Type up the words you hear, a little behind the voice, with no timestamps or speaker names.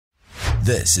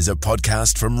This is a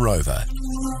podcast from Rover.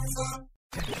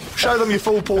 Show them your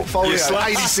full portfolio.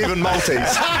 87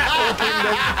 multis.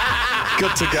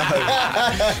 Good to go.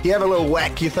 You have a little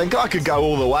whack, you think, I could go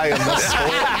all the way in this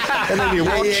sport. And then you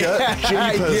watch it.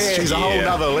 Jeepers, she's a whole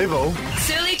nother level.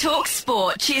 Surly Talk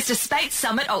Sport. Cheers to Spate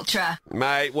Summit Ultra.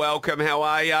 Mate, welcome. How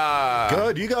are ya?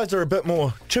 Good. You guys are a bit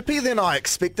more chippy than I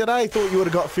expected, eh? Thought you would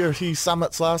have got a few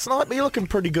summits last night, but you're looking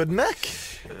pretty good, Nick.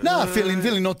 No,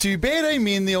 feeling not too bad, eh?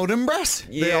 Me and the old Imbras.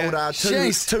 The old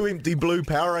two empty blue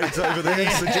Powerades over there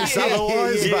suggest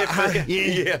otherwise.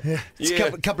 It's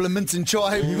a couple of mince and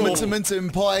chai, mince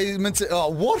and pie,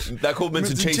 what? They're called mince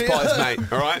and cheese pies,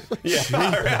 mate. All right?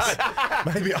 Yeah.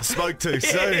 Maybe I spoke too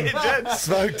soon.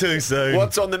 Spoke too soon.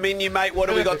 What's on the menu, mate? What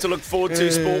do we got to look forward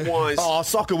to sport-wise? Oh,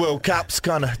 Soccer World Cup's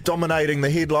kind of dominating the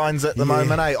headlines at the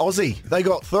moment, eh? Aussie, they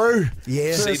got through.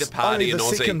 Yeah. See the party in the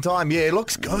Aussie. Second time. Yeah, it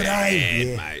looks good,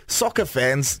 eh? Mate. Soccer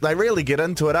fans, they really get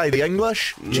into it, eh? The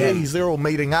English, geez, they're all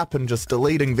meeting up and just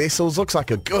deleting vessels. Looks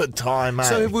like a good time, eh?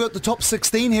 So have we got the top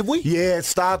 16, have we? Yeah, it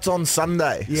starts on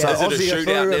Sunday. Yeah. So Is it a Aussie are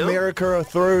shootout through, now? America are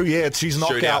through. Yeah, she's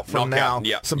knockout from now.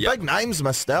 Yep, Some yep. big names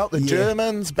missed out. The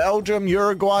Germans, Belgium,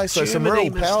 Uruguay. So some Germany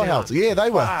real missed powerhouses. out. Yeah, they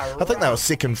were. I think they were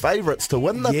second favourites to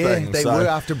win the thing. They so. were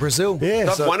after Brazil. Yeah,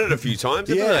 They've so- won it a few times,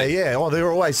 haven't they? yeah. Oh,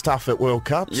 they're always tough at World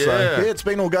Cups. So, Yeah. it's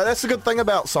been all go. That's the good thing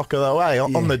about soccer, though, eh?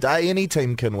 On the day, any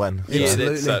team can win. Yeah,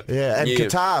 that's it. Yeah, and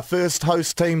Qatar, first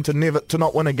host team to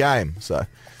not win a game. So,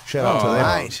 shout out to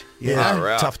them. Mate. Yeah,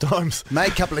 Right. tough times.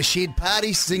 Mate, couple of shed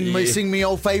parties, sing me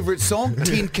old favourite song,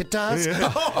 10 guitars.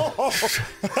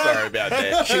 Sorry about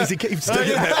that. Jeez, he keeps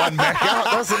digging that one back out,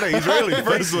 doesn't he? He's really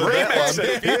fizzled that one. Remix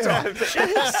it a few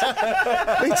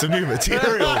times. Need some new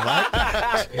material,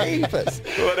 mate. Jeepers.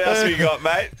 What else we got,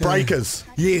 mate? Breakers.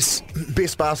 Yes.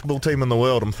 Best basketball team in the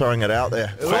world. I'm throwing it out there.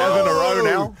 5 in a row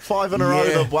now. 5 in a row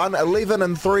Yeah. they've won.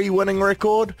 11-3 winning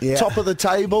record. Yeah. Top of the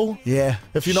table. Yeah.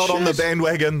 If you're not on the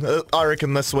bandwagon, I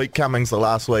reckon this week Cummings the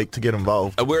last week to get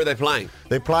involved. Where are they playing?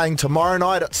 They're playing tomorrow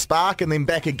night at Spark and then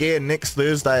back again next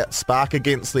Thursday at Spark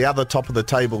against the other top of the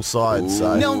table side.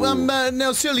 So.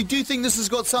 Now, Shirley, do you think this has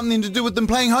got something to do with them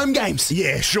playing home games?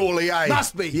 Yeah, surely, eh?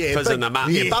 Must be. Yeah, Fizzing them up.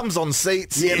 Yeah, Yeah. bums on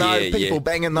seats, Yeah, people yeah.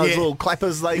 banging those little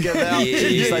clappers they give out. Yeah,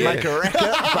 Jeez, they yeah. make a racket,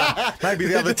 but maybe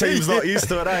the other team's not used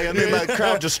to it, eh? And then the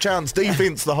crowd just chants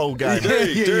defence the whole game.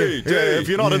 Dude. If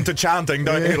you're not into chanting,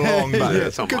 don't get along. But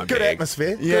It's on my good bag.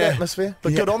 atmosphere. Good Yeah. atmosphere.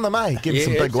 But good on them, eh? Give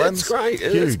some big wins. That's great.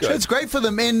 It Huge. is good. It's great for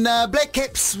them. And Black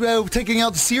Caps taking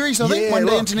out the series, I think. One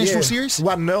day international series.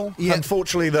 1-0. Yeah.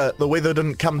 Unfortunately, the weather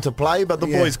didn't come to play, but the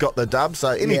boys got the dub. So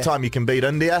anytime you can beat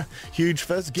India, huge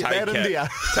fizz. Get Take that it. India.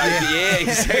 Yeah,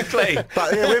 exactly.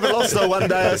 But yeah, we haven't lost a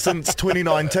one-dayer since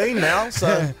 2019 now,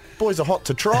 so boys are hot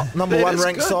to trot. Number That one is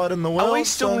ranked good. side in the world. Are we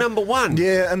still so- number one?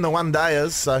 Yeah, in the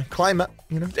one-dayers, so claim it,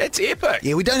 That's epic.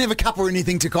 Yeah, we don't have a cup or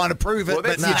anything to kind of prove it. Well,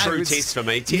 that's but the true it's- test for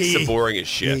me. Tests are boring as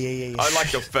shit. Yeah. I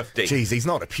like your 50. Jeez, he's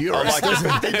not a I purist. like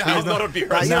your 50. No, I'm not a Right,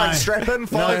 purist. you don't strap in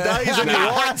 5 days and you're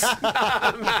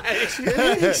right.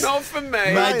 Mate, not for me.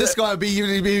 Mate, this guy will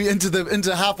be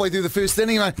into halfway through the first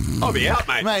inning, mate. I'll be out,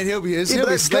 mate. Mate, he'll be Yeah, he'll but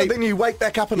be that's good, asleep. then you wake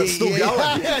back up and it's still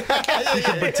going. You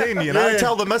can pretend,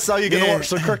 Tell the misso you're going to watch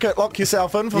the cricket, lock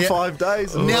yourself in for 5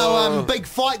 days. Now, big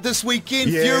fight this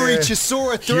weekend. Yeah. Fury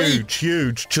Chisora 3.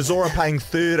 Huge. Chisora paying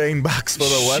 $13 for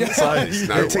the win,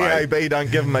 so No the TAB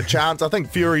don't give him a chance. I think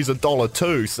Fury's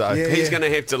 $1.02, so He's going to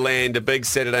have to land a big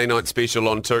Saturday night special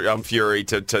on Fury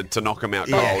to knock him out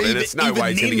cold. And it's no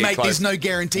way he's going to get mate, close. there's no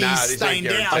guarantees there's no staying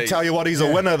down. guarantee. I tell you what, he's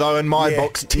a winner though in my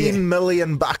books. $10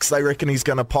 million they reckon he's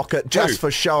going to pocket just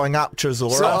for showing up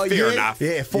Chisora. Fair enough.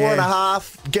 Yeah,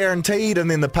 4.5 guaranteed, and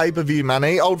then the pay-per-view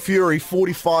money. Old Fury,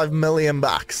 $45 million.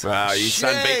 Wow, he's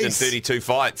unbeaten in 32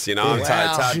 fights, It's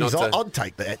hard not to... I'd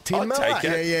take that. 10 I'd mil. take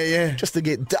it. Yeah. Just to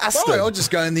get dusted. Oh, I'll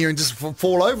just go in there and just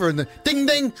fall over and ding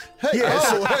ding. Hey, Yeah,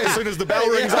 so as soon as the bell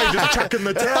rings, they just chuck in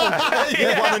the towel. You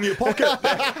have one in your pocket.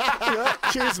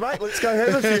 Cheers, mate. Let's go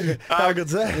have a few. How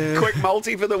good's that? Quick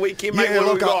multi for the weekend, mate. What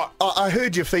do we got? I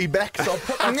heard your feedback, so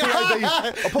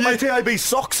I put my TAB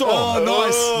socks on. Oh,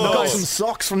 nice. I got some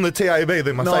socks from the TAB.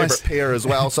 They're my Nice. favourite pair as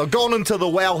well. So gone into the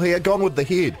well here, gone with the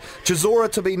head. Chisora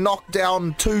to be knocked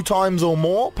down 2 times or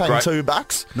more, paying Great.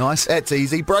 $2. Nice. That's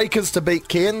easy. Breakers to beat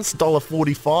Cairns,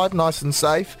 $1.45, nice and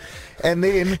safe. And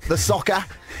then the soccer,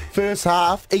 first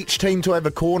half, each team to have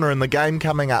a corner in the game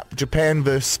coming up. Japan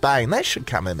versus Spain. That should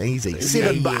come in easy.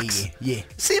 $7. Yeah.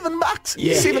 $7.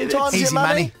 Yeah. 7 Yeah, times easy your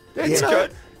money. money. That's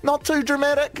good. Not too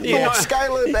dramatic. Yeah. Not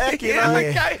scale it back, Yeah,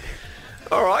 okay.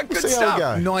 All right, good see how we stuff.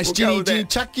 go. Nice, We'll go Jenny. with Jenny, that.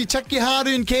 chuck your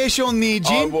hard-earned cash on there,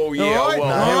 Jen. Oh, well, yeah, All right?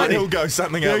 well, All right. He'll go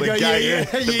something out the He'll go, gate. yeah.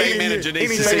 The bank manager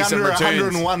needs to see Anything some under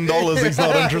returns. $101 he's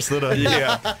not interested in.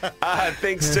 Yeah.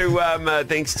 Thanks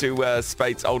to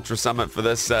Spates Ultra Summit for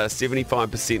this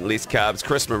 75% less carbs,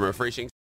 crisp and refreshing.